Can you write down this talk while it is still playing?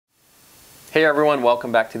Hey everyone,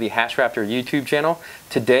 welcome back to the HashRaptor YouTube channel.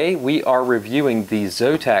 Today we are reviewing the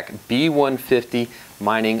Zotac B150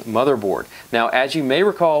 mining motherboard. Now, as you may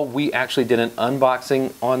recall, we actually did an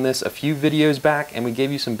unboxing on this a few videos back and we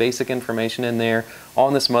gave you some basic information in there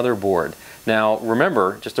on this motherboard. Now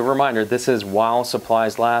remember, just a reminder, this is while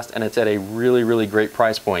supplies last and it's at a really great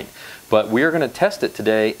price point. But we are going to test it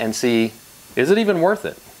today and see, is it even worth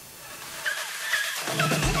it?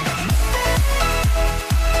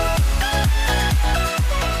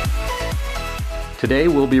 Today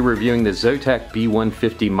we'll be reviewing the Zotac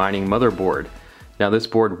B150 mining motherboard. Now this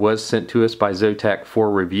board was sent to us by Zotac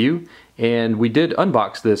for review, and we did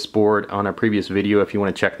unbox this board on a previous video if you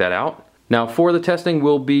want to check that out. Now for the testing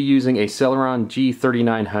we'll be using a Celeron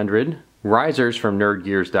G3900, risers from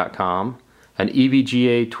nerdgears.com, an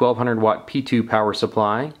EVGA 1200 watt P2 power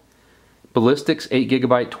supply, Ballistics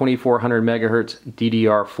 8GB 2400 MHz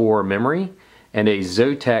DDR4 memory, and a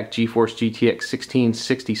Zotac GeForce GTX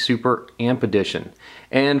 1660 Super Amp Edition.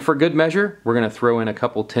 And for good measure, we're going to throw in a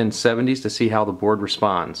couple 1070s to see how the board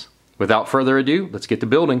responds. Without further ado, let's get to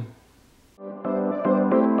building.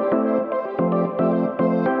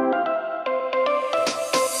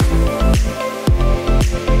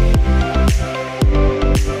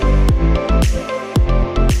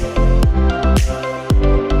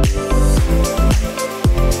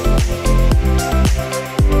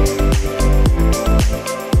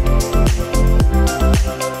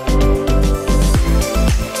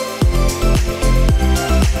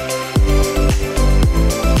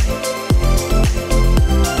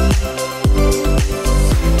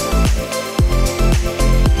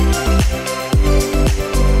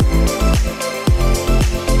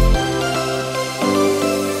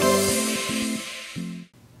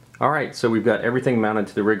 Alright, so we've got everything mounted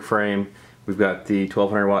to the rig frame. We've got the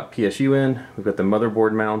 1200 watt PSU in, we've got the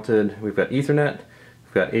motherboard mounted, we've got Ethernet,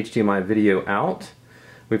 we've got HDMI video out,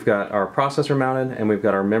 we've got our processor mounted, and we've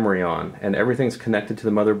got our memory on. And everything's connected to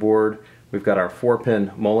the motherboard. We've got our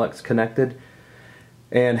 4-pin Molex connected.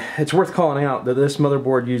 And it's worth calling out that this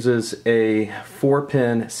motherboard uses a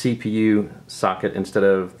 4-pin CPU socket instead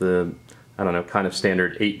of the, I don't know, kind of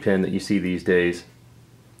standard 8-pin that you see these days.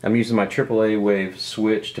 I'm using my AAA wave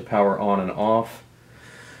switch to power on and off.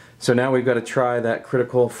 So now we've got to try that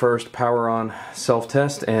critical first power on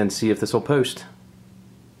self-test and see if this will post.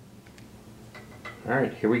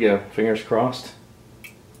 Alright, here we go. Fingers crossed.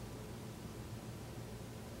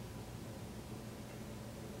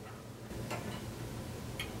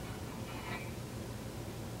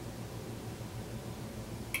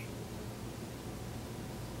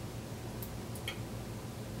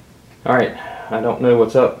 Alright, I don't know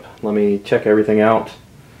what's up. Let me check everything out.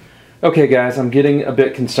 Okay guys, I'm getting a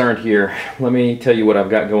bit concerned here. Let me tell you what I've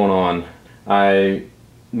got going on. I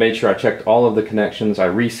made sure I checked all of the connections. I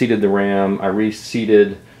reseated the RAM. I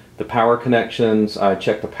reseated the power connections. I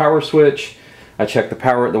checked the power switch. I checked the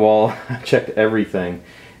power at the wall. I checked everything.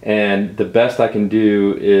 And the best I can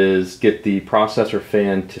do is get the processor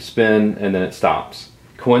fan to spin and then it stops.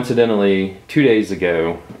 Coincidentally, 2 days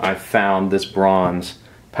ago, I found this bronze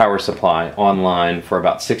power supply online for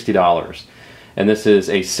about $60, and this is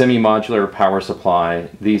a semi-modular power supply.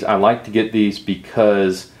 I like to get these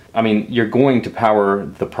because, I mean, you're going to power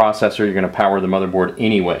the processor, you're going to power the motherboard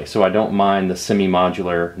anyway, so I don't mind the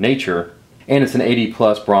semi-modular nature, and it's an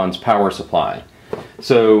 80+ bronze power supply.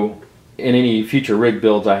 So in any future rig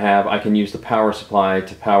builds I have, I can use the power supply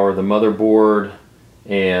to power the motherboard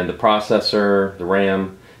and the processor, the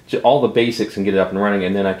RAM, all the basics, and get it up and running,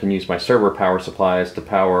 and then I can use my server power supplies to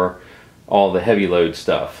power all the heavy load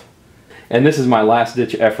stuff. And this is my last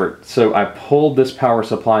ditch effort. So I pulled this power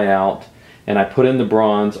supply out and I put in the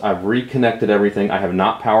bronze. I've reconnected everything. I have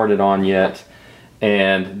not powered it on yet,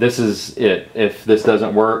 and this is it. If this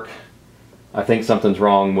doesn't work, I think something's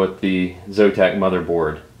wrong with the Zotac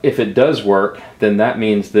motherboard. If it does work, then that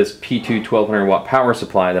means this P2 1200 watt power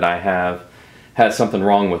supply that I have has something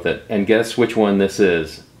wrong with it. And guess which one this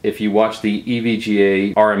is? If you watch the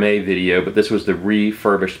EVGA RMA video, but this was the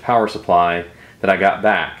refurbished power supply that I got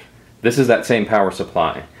back. This is that same power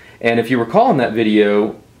supply. And if you recall in that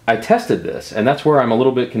video, I tested this, and that's where I'm a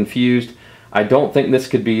little bit confused. I don't think this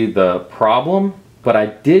could be the problem, but I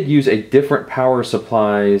did use a different power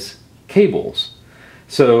supply's cables.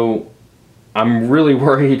 So I'm really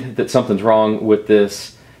worried that something's wrong with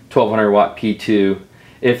this 1200 watt P2.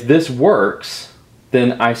 If this works,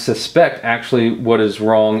 then I suspect actually what is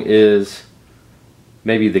wrong is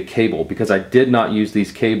maybe the cable, because I did not use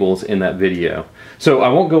these cables in that video. So I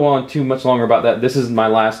won't go on too much longer about that. This is my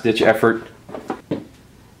last ditch effort.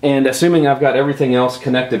 And assuming I've got everything else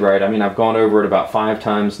connected right, I mean, I've gone over it about 5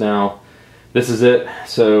 times now. This is it.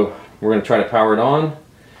 So we're going to try to power it on,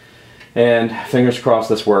 and fingers crossed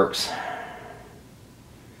this works.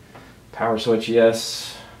 Power switch,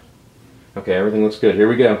 yes. Okay, everything looks good. Here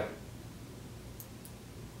we go.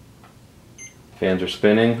 Fans are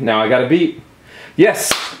spinning. Now I got a beep.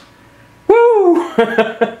 Yes! Woo!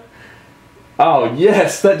 Oh,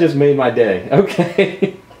 yes, that just made my day.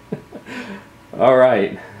 Okay. All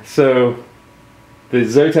right, so the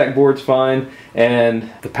Zotac board's fine,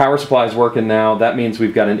 and the power supply is working now. That means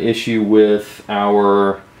we've got an issue with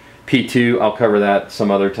our P2. I'll cover that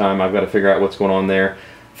some other time. I've got to figure out what's going on there.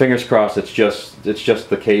 Fingers crossed it's just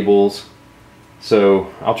the cables.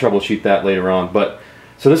 So I'll troubleshoot that later on. But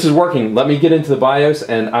so this is working. Let me get into the BIOS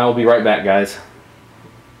and I'll be right back, guys.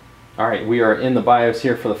 All right, we are in the BIOS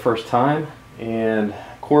here for the first time, and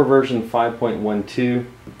core version 5.12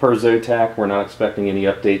 per Zotac. We're not expecting any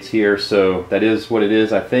updates here, so that is what it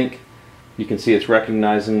is. I think you can see it's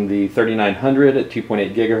recognizing the 3900 at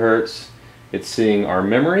 2.8 gigahertz. It's seeing our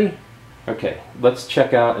memory. Okay, let's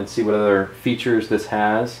check out and see what other features this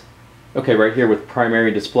has. Okay, right here with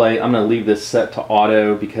primary display, I'm going to leave this set to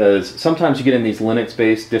auto because sometimes you get in these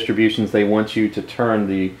Linux-based distributions, they want you to turn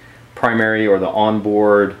the primary or the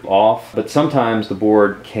onboard off, but sometimes the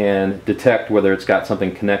board can detect whether it's got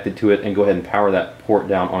something connected to it and go ahead and power that port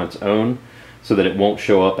down on its own so that it won't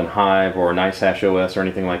show up in Hive or NiceHash OS or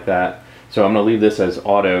anything like that. So I'm going to leave this as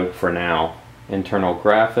auto for now. Internal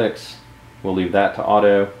graphics, we'll leave that to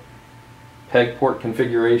auto. Peg port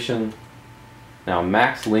configuration. Now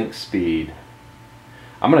max link speed.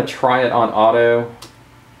 I'm going to try it on auto.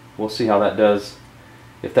 We'll see how that does.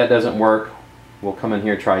 If that doesn't work, we'll come in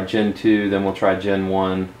here, try Gen 2, then we'll try Gen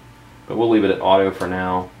 1, but we'll leave it at auto for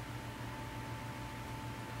now.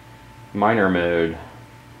 Miner mode,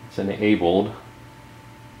 it's enabled.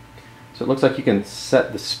 So it looks like you can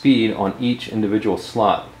set the speed on each individual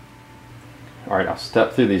slot. Alright, I'll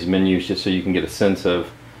step through these menus just so you can get a sense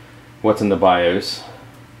of what's in the BIOS.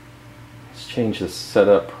 Let's change the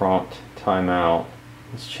setup prompt timeout.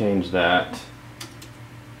 Let's change that.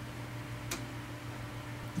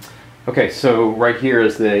 Okay, so right here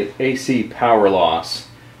is the AC power loss.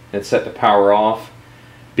 It's set to power off.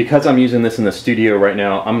 Because I'm using this in the studio right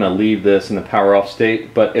now, I'm going to leave this in the power off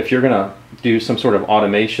state, but if you're going to do some sort of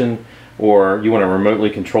automation or you want to remotely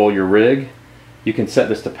control your rig, you can set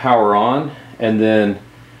this to power on and then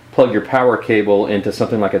plug your power cable into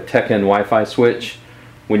something like a Tekken Wi-Fi switch.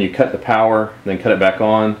 When you cut the power, then cut it back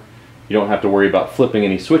on, you don't have to worry about flipping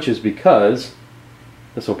any switches because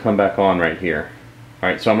this will come back on right here.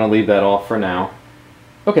 Alright, so I'm going to leave that off for now.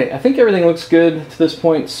 Okay, I think everything looks good to this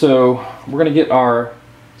point, so we're going to get our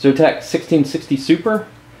Zotac 1660 Super,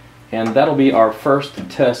 and that'll be our first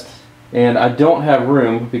test. And I don't have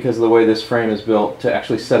room, because of the way this frame is built, to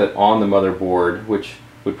actually set it on the motherboard, which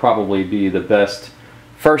would probably be the best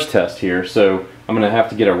first test here. So I'm going to have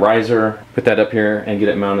to get a riser, put that up here, and get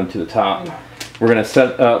it mounted to the top. We're going to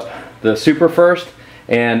set up the Super first.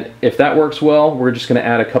 And if that works well, we're just going to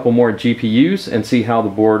add a couple more GPUs and see how the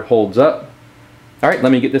board holds up. Alright,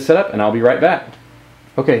 let me get this set up and I'll be right back.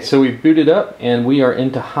 Okay, so we've booted up and we are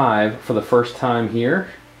into Hive for the first time here.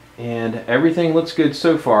 And everything looks good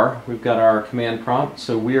so far. We've got our command prompt,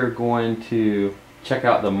 so we are going to check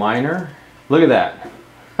out the miner. Look at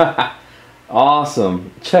that.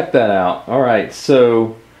 Awesome. Check that out. Alright,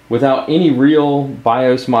 so without any real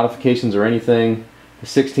BIOS modifications or anything, the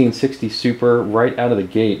 1660 Super right out of the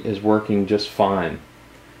gate is working just fine.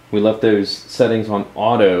 We left those settings on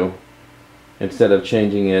auto instead of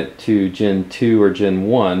changing it to Gen 2 or Gen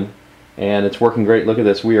 1, and it's working great. Look at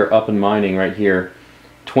this, we are up and mining right here,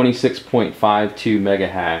 26.52 mega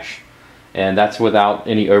hash, and that's without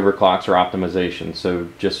any overclocks or optimization, so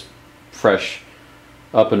just fresh,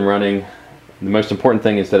 up and running. The most important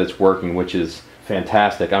thing is that it's working, which is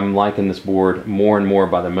fantastic. I'm liking this board more and more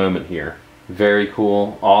by the moment here. Very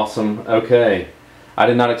cool, awesome. Okay, I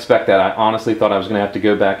did not expect that. I honestly thought I was going to have to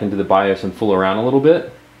go back into the BIOS and fool around a little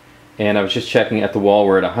bit. And I was just checking at the wall,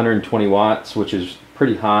 we're at 120 watts, which is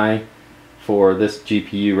pretty high for this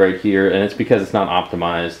GPU right here, and it's because it's not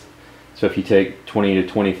optimized. So if you take 20 to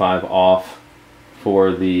 25 off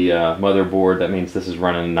for the motherboard, that means this is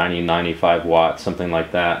running 90-95 watts, something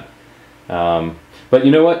like that. But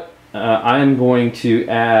you know what? I'm going to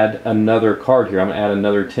add another card here. I'm going to add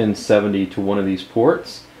another 1070 to one of these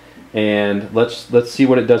ports, and let's see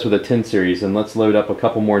what it does with a 10 series, and let's load up a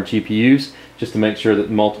couple more GPUs just to make sure that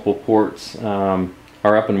multiple ports are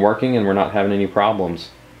up and working and we're not having any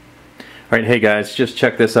problems. Alright, hey guys, just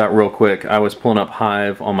check this out real quick. I was pulling up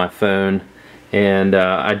Hive on my phone And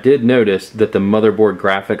I did notice that the motherboard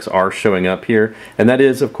graphics are showing up here, and that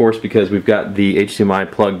is of course because we've got the HDMI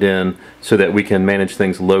plugged in so that we can manage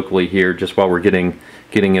things locally here just while we're getting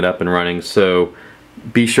it up and running. So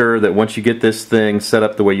be sure that once you get this thing set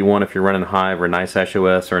up the way you want, if you're running Hive or NiceHash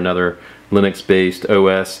OS or another Linux based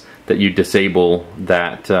OS, that you disable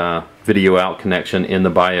that video out connection in the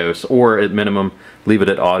BIOS, or at minimum leave it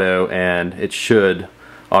at auto, and it should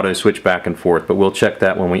auto switch back and forth. But we'll check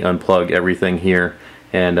that when we unplug everything here,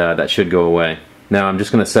 and that should go away. Now I'm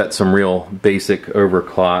just going to set some real basic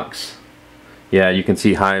overclocks. Yeah, you can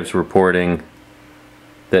see Hive's reporting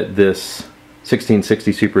that this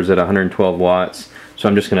 1660 Super is at 112 watts, so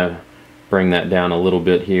I'm just going to bring that down a little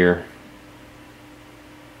bit here.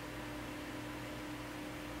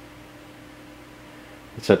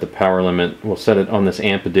 Set the power limit. We'll set it on this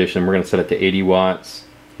amp edition. We're going to set it to 80 watts.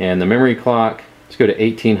 And the memory clock, let's go to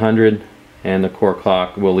 1800, and the core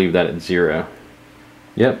clock, we'll leave that at 0.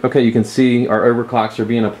 Yep, okay, you can see our overclocks are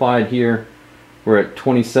being applied here. We're at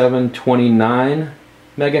 2729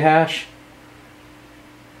 megahash.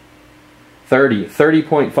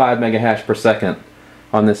 30.5 megahash per second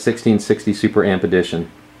on this 1660 Super Amp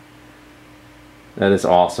Edition. That is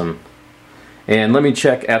awesome. And let me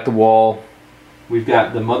check at the wall. We've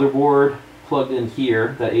got the motherboard plugged in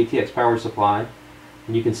here, that ATX power supply,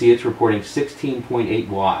 and you can see it's reporting 16.8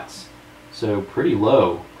 watts. So pretty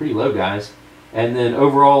low guys. And then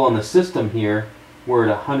overall on the system here, we're at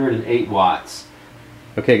 108 watts.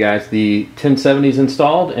 Okay guys, the 1070 is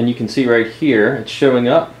installed, and you can see right here it's showing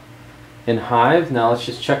up in Hive. Now let's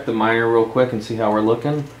just check the miner real quick and see how we're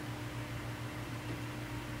looking.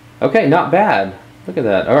 Okay, not bad. Look at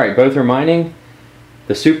that. Alright, both are mining.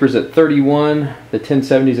 The Super's at 31, the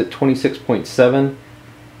 1070's at 26.7,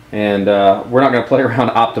 and we're not going to play around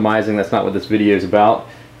optimizing. That's not what this video is about.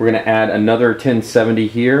 We're going to add another 1070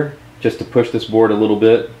 here just to push this board a little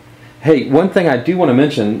bit. Hey, one thing I do want to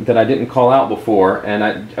mention that I didn't call out before, and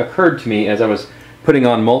it occurred to me as I was putting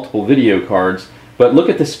on multiple video cards, but look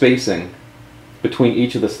at the spacing between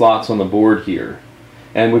each of the slots on the board here.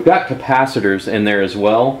 And we've got capacitors in there as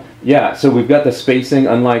well. Yeah, so we've got the spacing,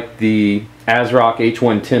 unlike the ASRock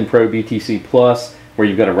H110 Pro BTC Plus, where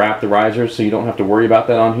you've got to wrap the risers, so you don't have to worry about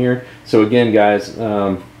that on here. So again, guys,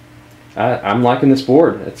 I'm liking this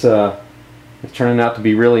board. It's turning out to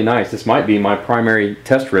be really nice. This might be my primary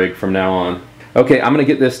test rig from now on. Okay, I'm going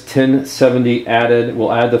to get this 1070 added.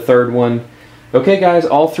 We'll add the third one. Okay guys,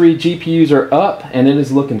 all three GPUs are up, and it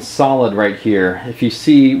is looking solid right here. If you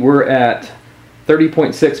see, we're at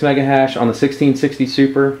 30.6 megahash on the 1660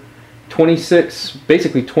 Super,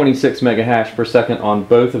 basically 26 megahash per second on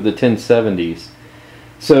both of the 1070s.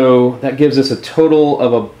 So that gives us a total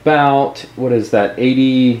of about, what is that,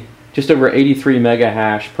 just over 83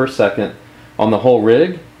 megahash per second on the whole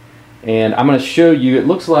rig. And I'm going to show you, it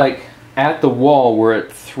looks like at the wall we're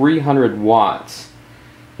at 300 watts.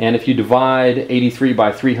 And if you divide 83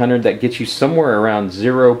 by 300, that gets you somewhere around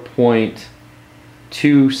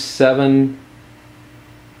 0.27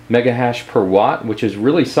 megahash per watt, which is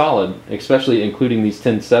really solid, especially including these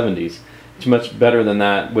 1070s. It's much better than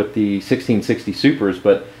that with the 1660 Supers,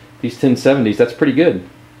 but these 1070s, that's pretty good.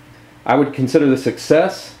 I would consider this a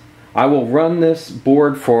success. I will run this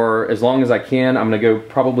board for as long as I can. I'm going to go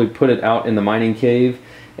probably put it out in the mining cave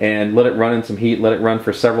and let it run in some heat, let it run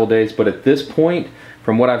for several days. But at this point,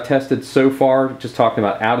 from what I've tested so far, just talking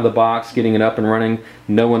about out of the box, getting it up and running,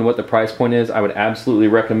 knowing what the price point is, I would absolutely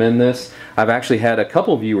recommend this. I've actually had a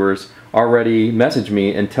couple viewers already message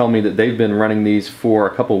me and tell me that they've been running these for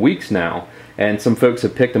a couple weeks now. And some folks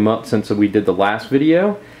have picked them up since we did the last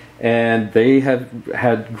video, and they have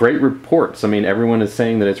had great reports. I mean, everyone is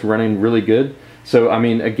saying that it's running really good. So, I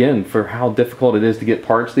mean, again, for how difficult it is to get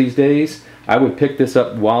parts these days, I would pick this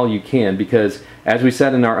up while you can, because as we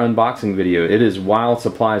said in our unboxing video, it is while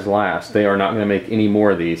supplies last. They are not going to make any more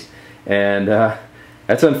of these, and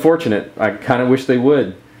that's unfortunate. I kind of wish they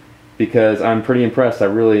would, because I'm pretty impressed. I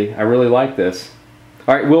really like this.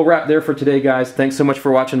 Alright, we'll wrap there for today, guys. Thanks so much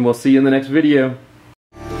for watching. We'll see you in the next video.